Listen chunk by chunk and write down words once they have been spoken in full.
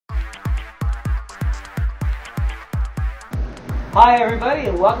Hi everybody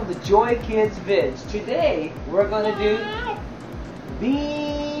and welcome to JoyKids Vids. Today we're going to do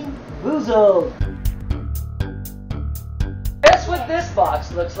Bean Boozled. That's what this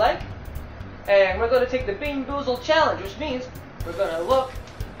box looks like. And we're going to take the Bean Boozled challenge, which means we're going to look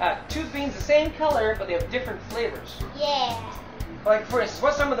at two beans the same color but they have different flavors. Yeah. Like for instance,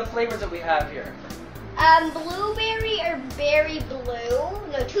 what's some of the flavors that we have here? Blueberry or berry blue.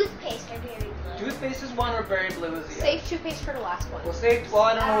 No, toothpaste or berry blue. Toothpaste is one or berry blue is the other. Save toothpaste for the last one. We'll save, well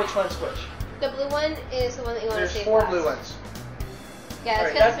I don't know which one's which. The blue one is the one that you want to save. There's 4 blue ones. Yeah,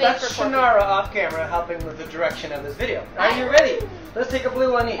 Right, that's that's Shannara off camera helping with the direction of this video. Are you ready? Let's take a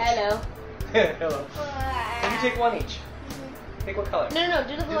blue one each. Hello. Hello. And you take one each. Pick what color? No,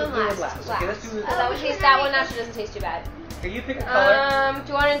 do the blue one last. Okay, let's do the that would taste, that one actually doesn't taste too bad. Okay, you pick a color. Do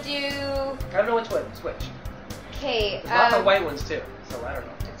you want to do... I don't know which one. Switch. Okay. There's lots of white ones too, so I don't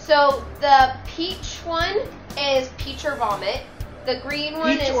know. So the peach one is peach or vomit. The green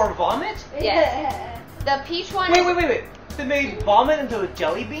one is... Peach or vomit? Yes. The peach one Wait. They made vomit into a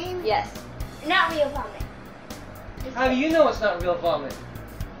jelly bean? Yes. Not real vomit. How do you know it's not real vomit?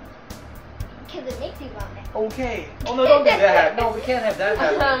 Because it makes me vomit. Okay. Oh no, don't do that. No, we can't have that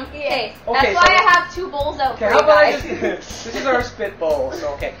happen. Okay. Okay, That's why so- I have 2 bowls out Okay, for how you about I guys. just... This is our spit bowl,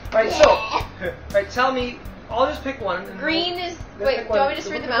 so okay. Alright, so... Alright, tell me... I'll just pick one. And Green is... we'll Wait, pick do you want one. me to just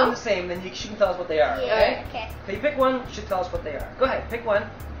We'll read pick them one out? the same, then she can tell us what they are, okay? Okay. Okay, you pick one, you should tell us what they are. Go ahead, pick one,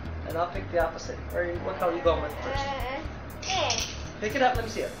 and I'll pick the opposite. What color are you going with first? Pick it up, let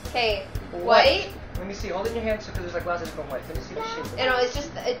me see it. Okay. White. Let me see, hold it in your hand because there's like lots of different whites. Let me see the shape. You know, it's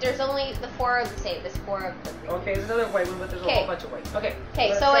just, there's only the 4 are the same. There's 4 of them. Okay, there's another white one, but there's a whole bunch of white. Okay.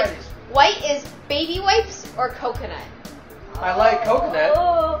 Okay, so it's white is baby wipes or coconut. I like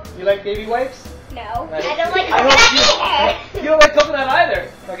coconut. You like baby wipes? No. I I don't like I coconut don't, either. you don't like coconut either.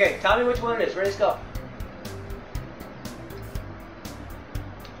 Okay, tell me which one it is. Ready, go.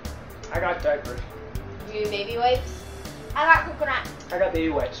 I got diapers. You baby wipes? I got coconut. I got baby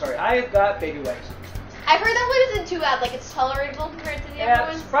wipes. Sorry, I got baby wipes. I've heard that one isn't too bad. Like, it's tolerable compared to the other Yeah,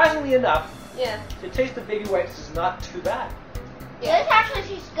 ones. surprisingly enough, Yeah. the taste of baby wipes is not too bad. This actually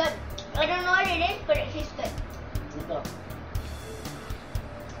tastes good. I don't know what it is, but it tastes good.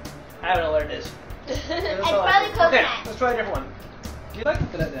 I don't know what it is. It's probably coconut. Okay, let's try a different one. Do you like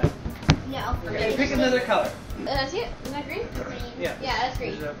coconut now? No. Okay, pick another color. That's it? Isn't that green? Yeah. Yeah, that's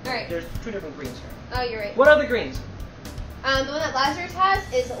green. Alright. There's 2 different greens here. Oh, you're right. What are the greens? The one that Lazarus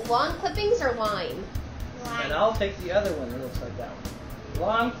has is lawn clippings or lime. And I'll take the other one that looks like that one.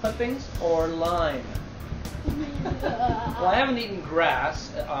 Lawn clippings or lime? Well, I haven't eaten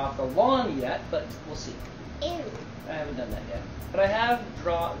grass off the lawn yet, but we'll see. Ew. I haven't done that yet. But I have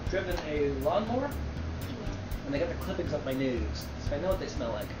driven a lawnmower, and they got the clippings up my nose, so I know what they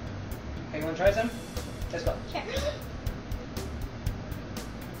smell like. Okay, you want to try some? Let's go. Sure.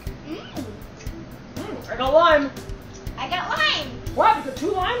 I got lime. I got lime. What? You got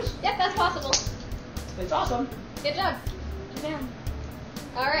 2 limes? Yep, that's possible. It's awesome. Good job. Yeah.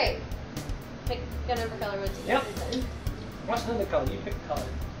 Alright. Pick another color once you Yep. get it done. What's another color? You pick a color.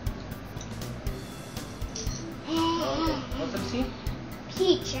 Okay. What's it see?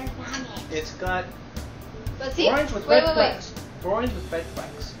 Peach or vomit. It's got Let's see. orange with wait. red flecks. Orange with red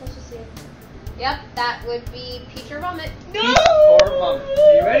flecks. Let's just see. Yep, that would be peach or vomit. Peach or vomit.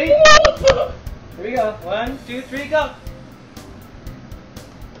 Are you ready? Here we go. 1, 2, 3, go.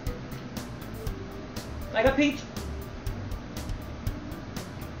 I got peach.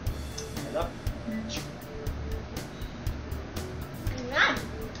 And up. None.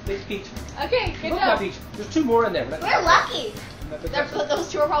 Big peach. Okay, good Look at job. peach. There's 2 more in there. We're lucky.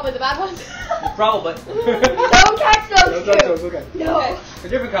 Those 2 are probably the bad ones. Probably. Don't touch those two. Okay. No. Okay. A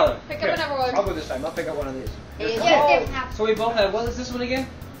different color. Pick up Here, another one. I'll go this time. I'll pick up one of these. Yeah. So we both have, what is this one again?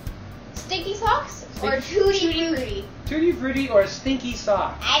 Stinky socks or Tutti tutti Frutti. frutti? Tutti Frutti or Stinky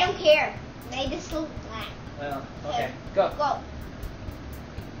Sock? I don't care. They just look black. Well, okay. Go. Go.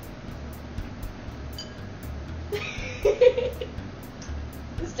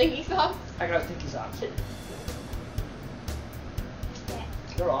 The stinky socks? I got Stinky Socks. Yeah.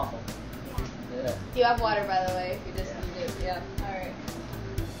 They're awful. Yeah. You have water, by the way, if you just need it. Yeah, alright.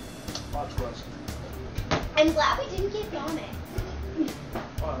 That's gross. I'm glad we didn't get vomit.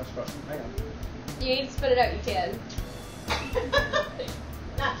 Oh, that's gross. Hang on. You need to spit it out, you can.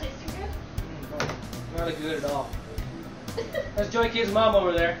 Not tasting good? Not good at all. That's JoyKids' mom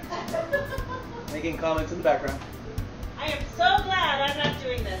over there, making comments in the background. I am so glad I'm not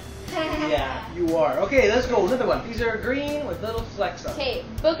doing this. Yeah, you are. Okay, let's go. Another one. These are green with little flecks on. Okay,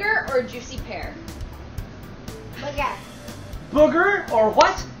 booger or juicy pear? Booger. Booger or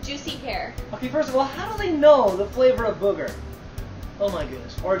what? Juicy pear. Okay, first of all, how do they know the flavor of booger? Oh my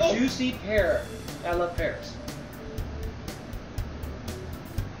goodness. Or It's- juicy pear. I love pears.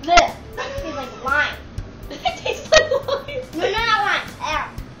 This tastes like lime. It tastes like lime. No, not lime. Ow.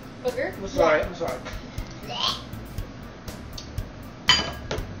 Booger? I'm sorry. I'm sorry.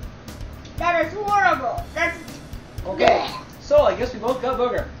 That is horrible. That's Okay. So I guess we both got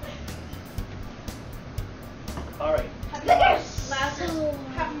booger. All right. Boogers. Lazarus, have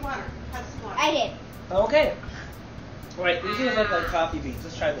some water. Have some water. I did. Okay. All right. These things look like coffee beans.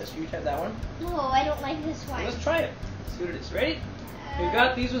 Let's try this. You try that one. No, I don't like this one. Let's try it. See what it is. Ready? We've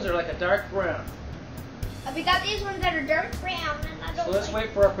got these ones are like a dark brown. We got these ones that are dark brown, and I don't. So let's like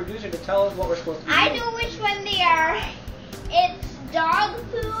wait for our producer to tell us what we're supposed to be I doing. know which one they are. It's dog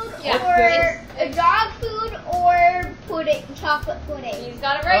food Yeah, or it's- dog food or pudding, chocolate pudding. He's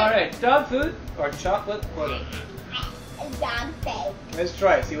got it right. All right. Dog food or chocolate pudding. Dog food. Let's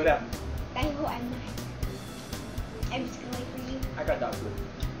try it. See what happens. I know I'm not. I'm just gonna wait for you. I got dog food.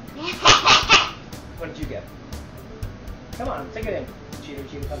 What did you get? Come on, take it in. Cheater,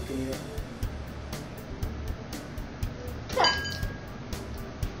 cheater, pumpkin eater.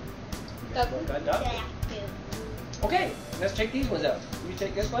 Dog food. Got dog? Yeah, food. Okay, let's check these ones out. You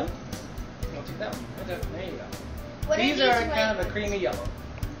take this one. I'll take that one. There you go. What These are are these kind of a ones? creamy yellow.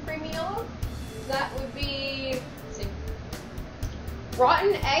 Creamy yellow? That would be, let's see,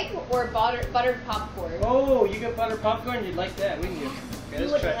 rotten egg or buttered popcorn. Oh, you got butter popcorn? You'd like that, wouldn't you? Okay, You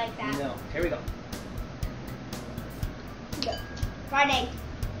let's wouldn't try. like that. No. Here we go. Go. Fried egg.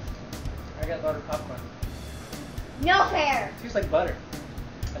 I got butter popcorn. No fair. Tastes like butter.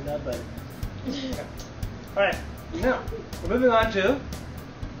 I love butter. Okay. All right. Now we're moving on to.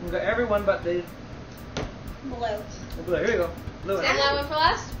 We've got everyone but the Blue. blue. Here we go. Blue. And that one for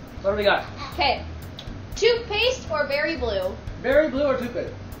last? What do we got? Okay. Toothpaste or berry blue? Berry blue or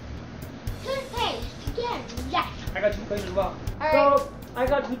toothpaste? Toothpaste. Again. Yes. I got toothpaste as well. All So I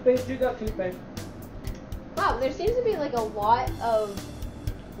got toothpaste. You got toothpaste. Wow, there seems to be like a lot of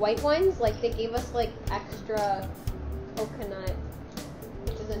white ones. Like they gave us like extra coconut,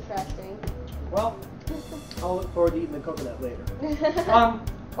 which is interesting. Well, I'll look forward to eating the coconut later.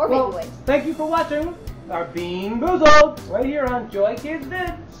 Or well, baby wipes. thank you for watching our Bean Boozled right here on JoyKids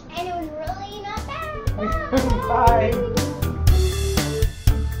Vids. And it was really not bad. Bye.